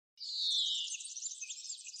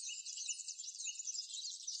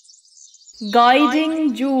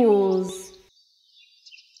Guiding Jewels.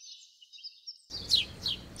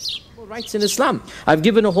 Rights in Islam. I've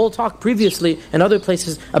given a whole talk previously in other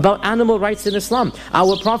places about animal rights in Islam.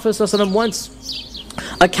 Our Prophet ﷺ once,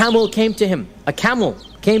 a camel came to him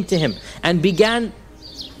and began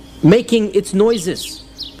making its noises,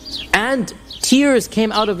 and tears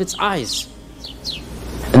came out of its eyes.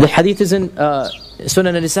 And the hadith is in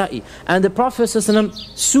Sunan al-Nisa'i. And the Prophet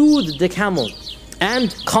ﷺ soothed the camel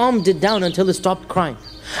and calmed it down until it stopped crying.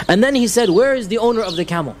 And then he said, "Where is the owner of the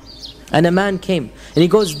camel?" And a man came and he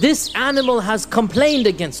goes, "This animal has complained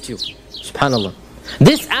against you." SubhanAllah.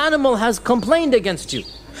 This animal has complained against you,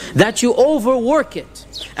 that you overwork it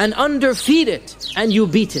and underfeed it and you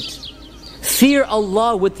beat it. Fear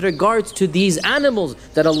Allah with regards to these animals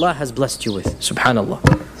that Allah has blessed you with. SubhanAllah.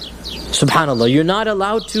 SubhanAllah. You're not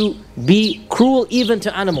allowed to be cruel even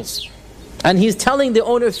to animals. And he's telling the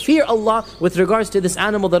owner, fear Allah with regards to this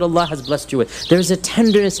animal that Allah has blessed you with. There's a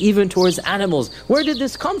tenderness even towards animals. Where did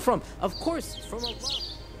this come from? Of course, from Allah.